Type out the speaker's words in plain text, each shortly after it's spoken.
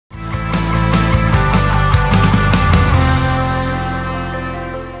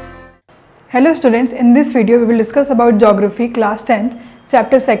Hello students, in this video we will discuss about Geography class 10th,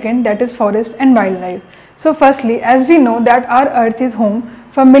 chapter 2nd, that is Forest and Wildlife. So firstly, as we know that our earth is home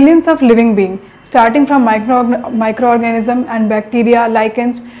for millions of living beings, starting from microorganisms and bacteria,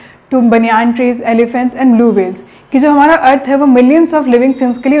 lichens to banyan trees, elephants and blue whales. कि जो हमारा अर्थ है वो millions of living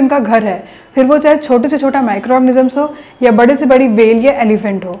things के लिए उनका घर है, फिर वो चाहे छोटे से छोटा माइक्रोऑर्गेनिजम्स हो या बड़े से बड़ी वेल या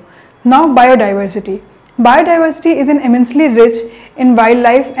एलिफेंट हो. Now biodiversity. Biodiversity is an immensely rich in wild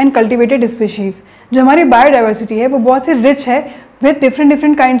life and cultivated species. जो हमारी बायोडाइवर्सिटी है वो बहुत ही रिच है with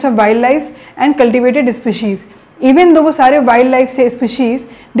different kinds of wild life and cultivated species. Even though वो सारे वाइल्ड लाइफ से स्पीशीज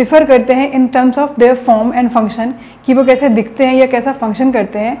डिफर करते हैं in terms of their form and function, कि वो कैसे दिखते हैं या कैसा फंक्शन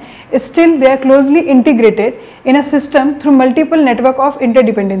करते हैं, still they are closely integrated in a system through multiple network of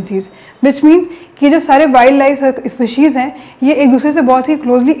interdependencies. Which means कि जो सारे वाइल्ड लाइफ स्पीशीज हैं ये एक दूसरे से बहुत ही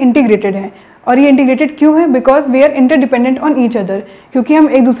क्लोजली इंटीग्रेटेड हैं. और ये इंटीग्रेटेड क्यों है? Because we are interdependent on each other, क्योंकि हम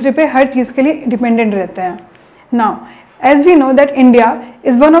एक दूसरे पे हर चीज़ के लिए डिपेंडेंट रहते हैं. Now as we know that India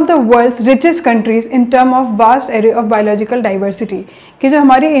is one of the world's richest countries in term of vast array of biological diversity. कि जो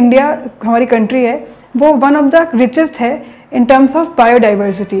हमारी इंडिया हमारी कंट्री है वो one of the richest है in terms of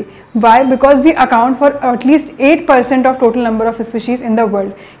biodiversity. Why? Because we account for at least 8% of total number of species in the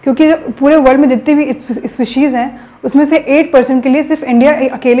world. क्योंकि पूरे world में जितनी भी स्पीशीज़ हैं उसमें से 8% के लिए सिर्फ इंडिया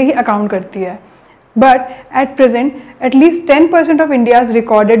अकेले ही अकाउंट करती है. But at present, at least 10% of India's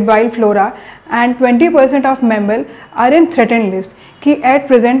recorded wild flora and 20% of mammal are in threatened list. कि at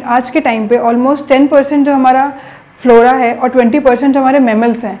present आज के टाइम पे almost 10% जो हमारा फ्लोरा है और 20% जो हमारे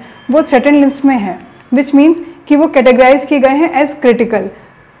mammals हैं वो threatened list में है. Which means कि वो categorize किए गए हैं as critical.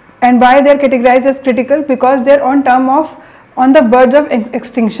 And why they are categorized as critical? Because they are on the verge of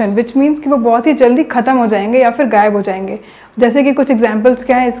extinction, which means कि वो बहुत ही जल्दी ख़त्म हो जाएंगे या फिर गायब हो जाएंगे. जैसे कि कुछ एग्जाम्पल्स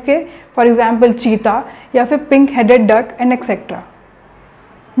क्या हैं इसके, फॉर एग्जाम्पल चीता या फिर pink headed duck and etcetera.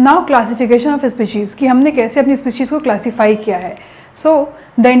 Now classification of species, कि हमने कैसे अपनी स्पीशीज़ को क्लासीफाई किया है. So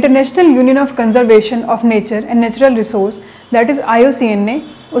the international union of conservation of nature and natural resource, that is IUCN, ने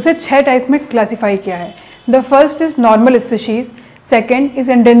उसे 6 टाइप्स में क्लासीफाई किया है. The first is normal species, second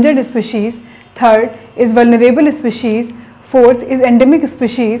is endangered species, third is vulnerable species, fourth is endemic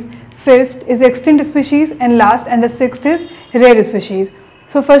species, fifth is extinct species, and last and the sixth is rare species.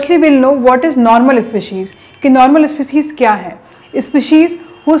 So firstly we'll know what is normal species. कि normal species क्या है? Species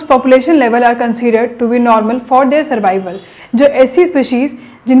whose population level are considered to be normal for their survival. जो ऐसी species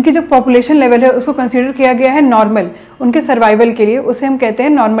जिनकी जो population level है उसको consider किया गया है normal उनके survival के लिए, उसे हम कहते हैं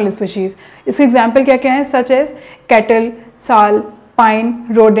normal species. इसके example क्या क्या हैं? Such as cattle, sal, pine,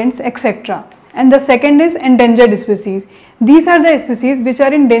 rodents, etc. And the second is endangered species. These are the species which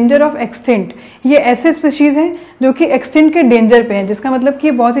are in danger of extinct. ये ऐसे species हैं जो कि extinct के danger पे हैं, जिसका मतलब कि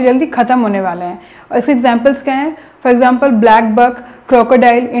ये बहुत ही जल्दी ख़त्म होने वाले हैं. और इसके examples क्या हैं? For example, black buck,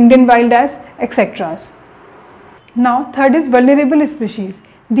 crocodile, Indian wild ass, etc. Now, third is vulnerable species.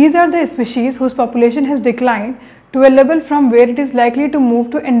 These are the species whose population has declined to a level from where it is likely to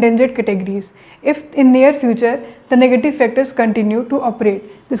move to endangered categories if in near future the negative factors continue to operate.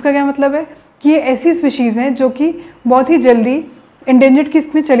 जिसका क्या मतलब है कि ये ऐसी species हैं जो कि बहुत ही जल्दी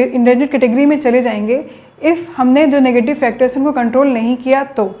इंडेंजर्ड कैटेगरी में चले जाएंगे इफ़ हमने जो नेगेटिव फैक्टर्स उनको कंट्रोल नहीं किया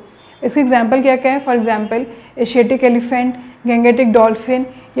तो. इसके एग्जांपल क्या क्या है? For example Asiatic elephant, Gangetic dolphin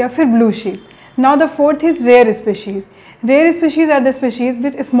या फिर blue sheep. Now the fourth is rare species. Rare species are the species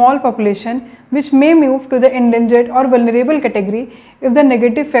with a small population which may move to the endangered or vulnerable category if the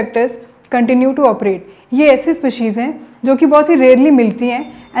negative factors continue to operate. ये ऐसी species हैं जो कि बहुत ही rarely मिलती हैं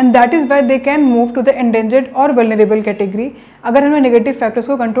and that is why they can move to the endangered or vulnerable category अगर हमने negative factors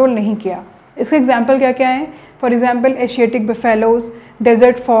को control नहीं किया. इसके example क्या क्या हैं? For example, Asiatic buffaloes,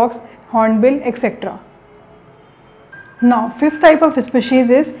 desert fox, hornbill, etc. Now, fifth type of species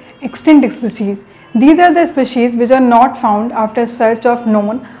is extinct species. These are the species which are not found after search of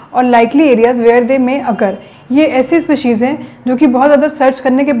known or likely areas where they may occur. ये ऐसी species हैं जो कि बहुत ज़्यादा search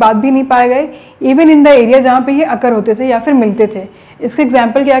करने के बाद भी नहीं पाए गए, इवन इन द एरिया जहाँ पे ये अकर होते थे या फिर मिलते थे. इसके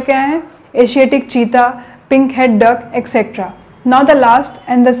एग्जाम्पल क्या क्या हैं? Asiatic cheetah, pink head duck, etcetera. Now the last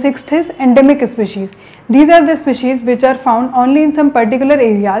and the sixth is endemic species. These are the species which are found only in some particular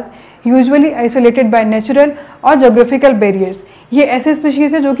areas, usually isolated by natural or geographical barriers. ये ऐसे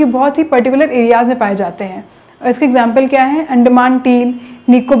species हैं जो कि बहुत ही particular areas में पाए जाते हैं. और इसके एग्जाम्पल क्या हैं? Andaman till,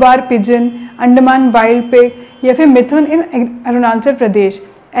 Nicobar pigeon, Andaman wild pig या फिर मिथुन इन Arunachal Pradesh.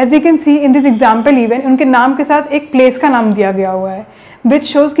 As we can see in this example even उनके नाम के साथ एक प्लेस का नाम दिया गया हुआ है, विच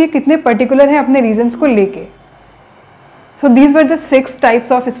शोज़ कि कितने पर्टिकुलर हैं अपने रीजन्स को लेके. So these were the 6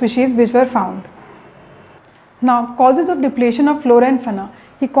 types of species which were found. Now causes of depletion of flora and fauna.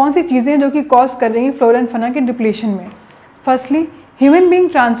 कि कौन सी चीज़ें जो कि कॉज कर रही हैं फ्लोरा एंड फना के डिप्लीशन में. Firstly human being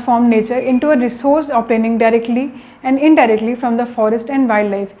transform nature into a resource obtaining directly and indirectly from the forest and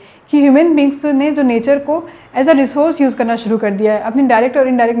wild life, कि ह्यूमन बींग्स ने जो नेचर को एज अ रिसोर्स यूज़ करना शुरू कर दिया है अपनी डायरेक्ट और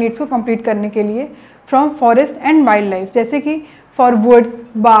इनडायरेक्ट नीड्स को कंप्लीट करने के लिए from forest and wild life, जैसे कि for woods,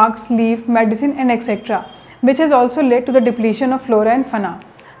 barks, leaf, medicine and etcetera, which has also led to the depletion of flora and fauna.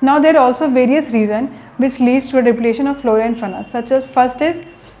 Now there are also various reasons which leads to a depletion of flora and fauna, such as first is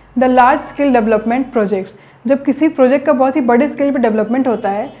the large scale development projects. जब किसी project का बहुत ही बड़े scale पे development होता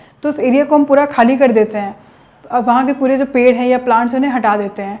है तो उस एरिया को हम पूरा खाली कर देते हैं, अब वहाँ के पूरे जो पेड़ हैं या प्लांट्स उन्हें हटा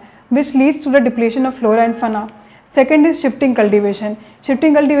देते हैं, which leads to the depletion of flora and fauna. Second is shifting cultivation.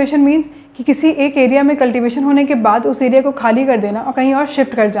 Shifting cultivation means कि किसी एक एरिया में कल्टीवेशन होने के बाद उस एरिया को खाली कर देना और कहीं और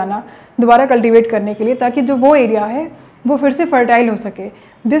शिफ्ट कर जाना दोबारा कल्टीवेट करने के लिए, ताकि जो वो एरिया है वो फिर से फर्टाइल हो सके.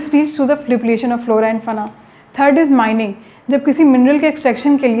 This leads to the depletion of flora and Fanaa. Third is mining. जब किसी मिनरल के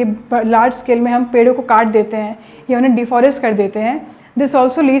एक्सट्रैक्शन के लिए लार्ज स्केल में हम पेड़ों को काट देते हैं या उन्हें डिफॉरेस्ट कर देते हैं, this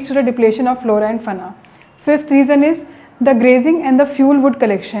also leads to the depletion of flora and Fanaa. Fifth reason is the grazing and the fuel wood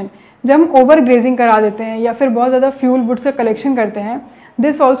collection. जब हम ओवर ग्रेजिंग करा देते हैं या फिर बहुत ज़्यादा फ्यूल वुड्स का कलेक्शन करते हैं,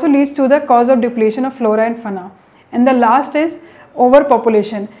 this also leads to the cause of depletion of flora and Fanaa. And the last is over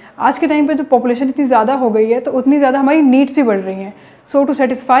population. आज के टाइम पे जो पॉपुलेशन इतनी ज़्यादा हो गई है तो उतनी ज़्यादा हमारी नीड्स भी बढ़ रही हैं. सो to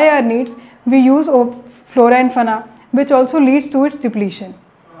satisfy our needs we use flora and Fanaa, which also leads to its depletion.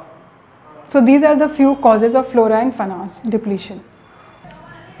 So these are the few causes of flora and fauna's depletion.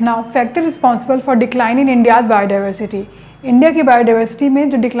 Now factor responsible for decline in India's biodiversity. India की biodiversity में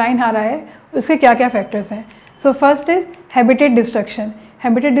जो decline आ रहा है उसके क्या क्या factors हैं. So first is habitat destruction.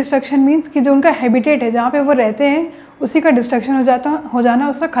 Habitat destruction means कि जो उनका हैबिटेट है, जहाँ पे वो रहते हैं, उसी का डिस्ट्रक्शन हो जाना,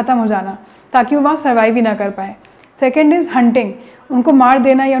 उसका ख़त्म हो जाना, ताकि वो वहाँ सर्वाइव ही ना कर पाए. Second is hunting. उनको मार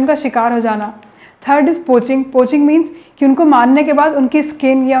देना या उनका शिकार हो जाना. Third is poaching. Poaching means कि उनको मारने के बाद उनकी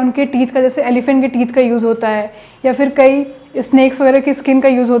स्किन या उनके टीथ का, जैसे एलिफेंट के टीथ का यूज़ होता है या फिर कई स्नैक्स वगैरह की स्किन का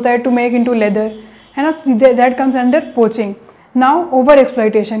यूज़ होता है टू मेक इनटू लेदर, है ना, that comes under poaching. Now over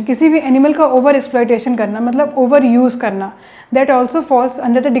exploitation. किसी भी एनिमल का ओवर एक्सप्लॉयटेशन करना, मतलब ओवर यूज़ करना, that also falls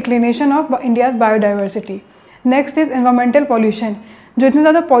under the declination of India's biodiversity. Next is environmental pollution. जो इतना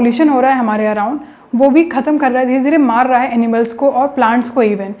ज़्यादा पॉल्यूशन हो रहा है हमारे अराउंड, वो भी ख़त्म कर रहा है, धीरे धीरे मार रहा है एनिमल्स को और प्लांट्स को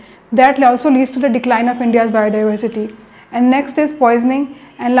even. That also leads to the decline of India's biodiversity. And next is poisoning.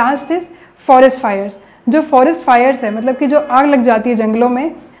 And last is forest fires. जो forest fires है, मतलब कि जो आग लग जाती है जंगलों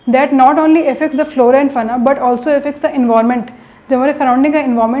में, that not only affects the flora and fauna but also affects the environment. जो हमारे सराउंडिंग का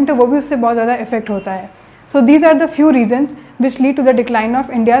इन्वायरमेंट है वो भी उससे बहुत ज़्यादा इफेक्ट होता है. So these are the few reasons which lead to the decline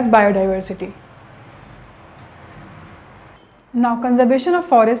of India's biodiversity. Now conservation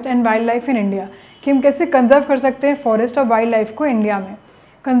of forest and wildlife in India. कि हम कैसे कंजर्व कर सकते हैं फॉरेस्ट और वाइल्ड लाइफ को इंडिया में.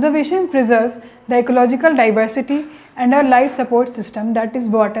 Conservation preserves the ecological diversity and our life support system, that is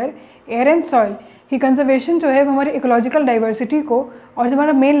water, air and soil. कि conservation जो है वो हमारी ecological diversity को और जो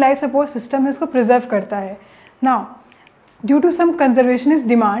हमारा main life support system है उसको preserve करता है. Now, due to some conservationist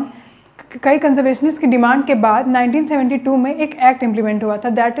demand, कई conservationist की डिमांड के बाद 1972 में एक एक्ट इम्प्लीमेंट हुआ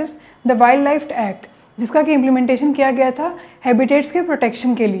था, that is the Wildlife Act, जिसका कि इम्प्लीमेंटेशन किया गया था हैबिटेट्स के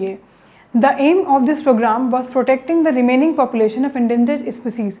प्रोटेक्शन के लिए. The aim of this program was protecting the remaining population of endangered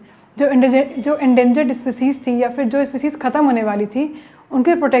species. जो endangered species थी या फिर जो species ख़त्म होने वाली थी,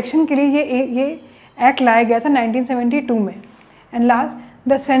 उनके प्रोटेक्शन के लिए ये एक्ट लाया गया था 1972 में. And last,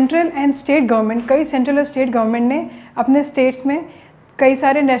 the central and state government, कई सेंट्रल और स्टेट गवर्नमेंट ने अपने स्टेट्स में कई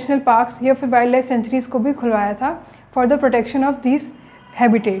सारे नेशनल पार्क्स या फिर वाइल्ड लाइफ सेंचुरीज़ को भी खुलवाया था for the protection of these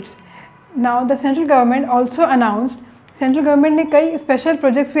habitats. Now the central government also announced, central government ने कई स्पेशल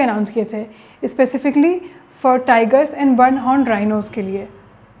प्रोजेक्ट्स भी अनाउंस किए थे specifically for tigers and one horn rhinos के लिए.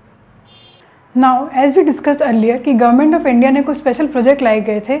 Now as we discussed earlier कि गवर्नमेंट ऑफ इंडिया ने कुछ स्पेशल प्रोजेक्ट लाए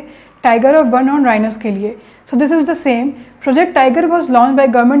गए थे टाइगर और वन हॉर्न राइनोज के लिए. So this is the same project. Tiger was launch by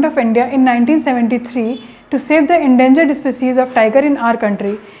government of India in 1973 to save the endangered species of tiger in our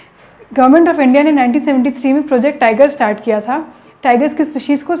country. Government of India ने 1973 में project tiger start किया था tigers की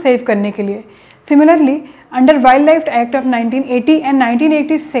species को save करने के लिए. Similarly, under Wildlife Act of 1980 and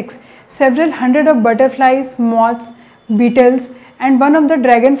 1986, several hundred of butterflies, moths, beetles and one of the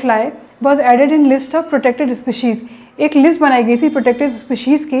dragonfly was added in list of protected species. एक लिस्ट बनाई गई थी प्रोटेक्टेड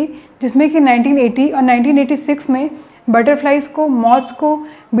स्पीशीज़ की, जिसमें कि 1980 और 1986 में बटरफ्लाइज को, मॉथ्स को,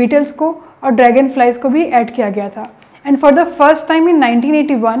 बीटल्स को और ड्रैगन फ्लाइज को भी ऐड किया गया था. And for the first time in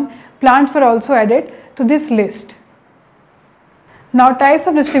 1981 plants were also added to this list. Now types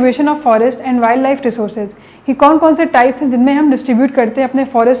of distribution of forest and wild life resources. कि कौन कौन से टाइप्स हैं जिनमें हम डिस्ट्रीब्यूट करते हैं अपने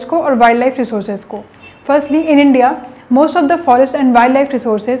फॉरेस्ट को और वाइल्ड लाइफ रिसोर्सेज को. Firstly, in India most of the forest and wild life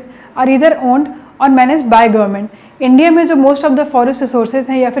resources are either owned और मैनेज्ड बाय गवर्नमेंट. इंडिया में जो most of the forest resources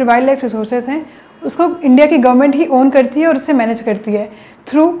हैं या फिर वाइल्ड लाइफ रिसोर्सेज हैं उसको इंडिया की गवर्नमेंट ही ओन करती है और उससे मैनेज करती है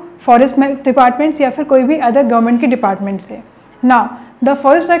थ्रू फॉरेस्ट डिपार्टमेंट्स या फिर कोई भी अदर गवर्नमेंट के डिपार्टमेंट से। Now the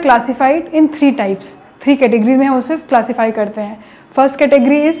forest are classified in 3 types, 3 categories में हम उसे क्लासीफाई करते हैं। First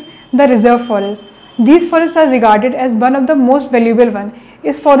category is the reserve forest. These forest are regarded as one of the most valuable one.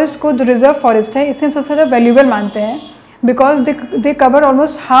 इस फॉरेस्ट को जो रिजर्व फॉरेस्ट है इसे हम सबसे ज़्यादा वैल्यूएबल मानते हैं because they cover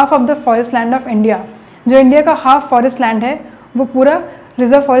almost half of the forest land of India. जो इंडिया का हाफ फॉरेस्ट लैंड है वो पूरा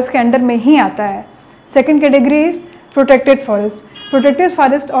रिजर्व फॉरेस्ट के अंडर में ही आता है। Second category is protected forest. Protected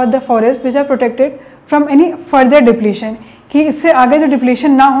forest और the forest which are protected from any further depletion, कि इससे आगे जो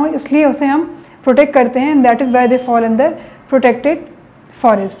डिप्लीशन ना हो इसलिए उसे हम प्रोटेक्ट करते हैं, and that is why they fall under protected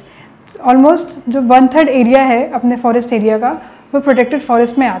forest. Almost जो 1/3 एरिया है अपने फॉरेस्ट एरिया का वो प्रोटेक्टेड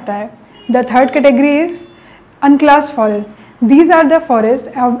फॉरेस्ट में आता है। The third category is unclassed forest. These are the forest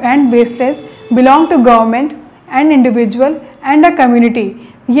and wastelands belong to government and individual and a community.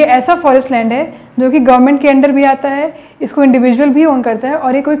 ये ऐसा फॉरेस्ट लैंड है जो कि गवर्नमेंट के अंडर भी आता है, इसको इंडिविजुअल भी ओन करता है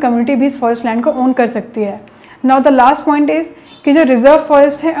और ये कोई कम्युनिटी भी इस फॉरेस्ट लैंड को ओन कर सकती है। Now the last point is कि जो रिजर्व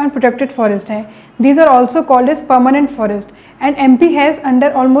फॉरेस्ट है एंड प्रोटेक्टेड फॉरेस्ट है, these are also called as permanent forest, and MP has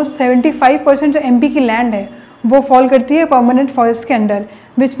under almost 75% जो MP की लैंड है वो फॉल करती है परमानेंट फॉरेस्ट के अंडर,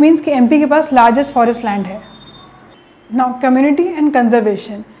 विच मीन्स कि MP के पास लार्जेस्ट फॉरेस्ट लैंड है। Now, community and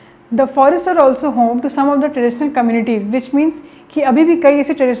conservation. The forests are also home to some of the traditional communities, which means कि अभी भी कई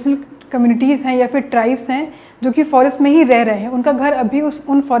ऐसी ट्रेडिशनल कम्युनिटीज़ हैं या फिर ट्राइब्स हैं जो कि फॉरेस्ट में ही रह रहे हैं, उनका घर अभी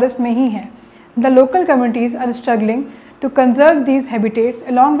उन फॉरेस्ट में ही है। The local communities are struggling to conserve these habitats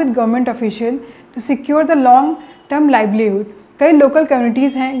along with government officials to secure the long-term livelihood. कई लोकल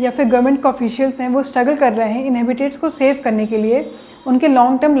कम्युनिटीज़ हैं या फिर गवर्नमेंट के ऑफिशियल्स हैं वो स्ट्रगल कर रहे हैं इन हैबिटेट्स को सेव करने के लिए, उनके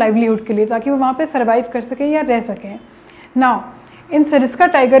लॉन्ग टर्म लाइवलीहुड के लिए, ताकि वो वहाँ पे सर्वाइव कर सकें या रह सकें। Now in Sariska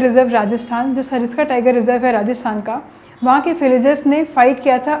tiger reserve Rajasthan, जो सरिस्का टाइगर रिजर्व है राजस्थान का, वहाँ के विलेजर्स ने फाइट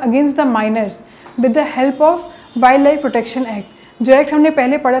किया था against the miners with the help of wild life protection act. जो एक्ट हमने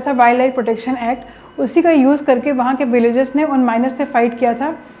पहले पढ़ा था वाइल्ड लाइफ प्रोटेक्शन एक्ट, उसी का यूज़ करके वहाँ के विलेजर्स ने उन माइनर्स से फाइट किया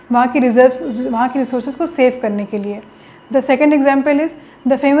था वहाँ की रिसोर्सेज को सेव करने के लिए। The second example is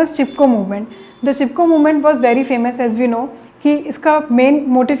the famous Chipko movement. The Chipko movement was very famous as we know कि इसका मेन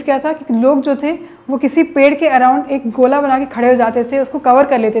मोटिव क्या था कि लोग जो थे वो किसी पेड़ के अराउंड एक गोला बना के खड़े हो जाते थे, उसको कवर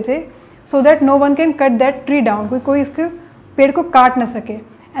कर लेते थे so that no one can cut that tree down, कोई इसके पेड़ को काट ना सके,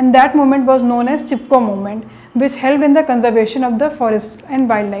 and that movement was known as Chipko movement which help in the conservation of the forest and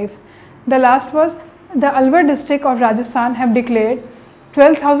wild life. The last was the Alwar district of Rajasthan have declared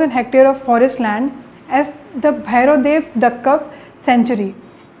 12,000 hectare of forest land as the Bhairavdev दक्कव century.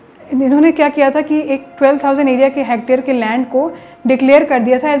 इन्होंने क्या किया था कि एक 12,000 area के hectare के land को declare कर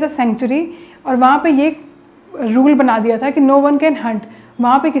दिया था एज अ सेंचुरी, और वहाँ पे ये रूल बना दिया था कि नो वन कैन हंट,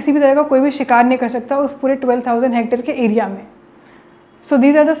 वहाँ पे किसी भी तरह का कोई भी शिकार नहीं कर सकता उस पूरे 12,000 हेक्टेयर के एरिया में। So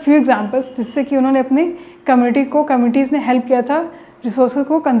these are the few examples जिससे कि उन्होंने अपनी कम्युनिटीज़ ने हेल्प किया था रिसोर्सेज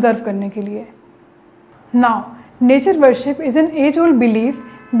को कंजर्व करने के लिए। Now nature worship is an as old belief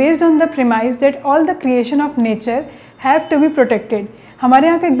based on the premise that all the creation of nature have to be protected. हमारे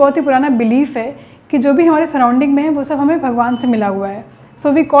यहाँ का एक बहुत ही पुराना बिलीफ है कि जो भी हमारे सराउंडिंग में है वो सब हमें भगवान से मिला हुआ है,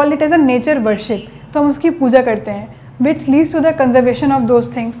 so we call it as a nature worship, तो हम उसकी पूजा करते हैं, which leads to the conservation of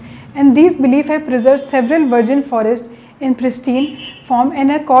those things, and these belief है preserve several virgin forest in pristine form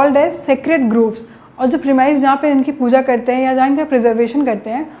and are called as sacred groves. और जो premise जहाँ पे इनकी पूजा करते हैं या जहाँ इनका प्रिजर्वेशन करते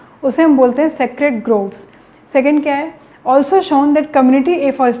हैं उसे हम बोलते हैं सेक्रेड ग्रोव्स। सेकेंड क्या है, also shown that community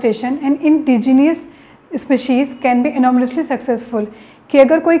afforestation and indigenous species can be enormously successful, कि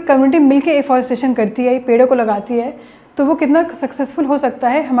अगर कोई कम्युनिटी मिलकर एफॉरेस्टेशन करती है, पेड़ों को लगाती है, तो वो कितना सक्सेसफुल हो सकता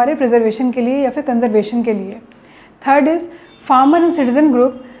है हमारे प्रिजर्वेशन के लिए या फिर कंजर्वेशन के लिए। Third is farmer and citizen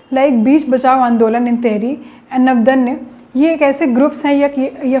group like बीच बचाओ आंदोलन इन तेहरी एंड नवदन्य। ये एक ऐसे ग्रुप्स हैं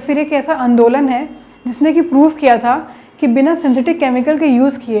या फिर एक ऐसा आंदोलन है जिसने कि प्रूव किया था कि बिना सिंथेटिक केमिकल के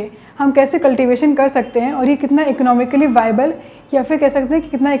यूज़ किए हम कैसे कल्टीवेशन कर सकते हैं और ये कितना इकोनॉमिकली वाइबल या फिर कह सकते हैं कि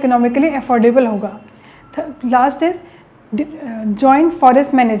कितना इकोनॉमिकली अफोर्डेबल होगा। Last is joint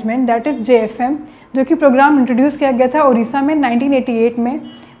forest management that is JFM, जो कि प्रोग्राम इंट्रोड्यूस किया गया था उड़ीसा में 1988 में,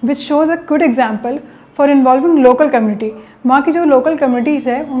 which shows a good example for involving local community. वहाँ की जो लोकल कम्युनिटीज़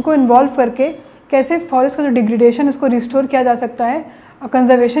है उनको इन्वॉल्व करके कैसे फॉरेस्ट का जो डिग्रेडेशन उसको रिस्टोर किया जा सकता है और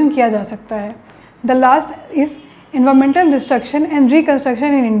कंजर्वेशन किया जा सकता है। The last is environmental destruction and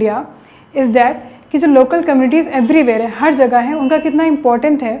reconstruction in India is that कि जो लोकल कम्युनिटीज़ एवरीवेयर है, हर जगह है, उनका कितना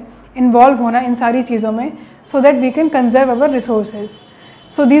इंपॉर्टेंट है इन्वॉल्व होना इन सारी चीज़ों में, so that we can conserve our resources.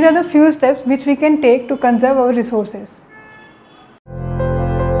 So these are the few steps which we can take to conserve our resources.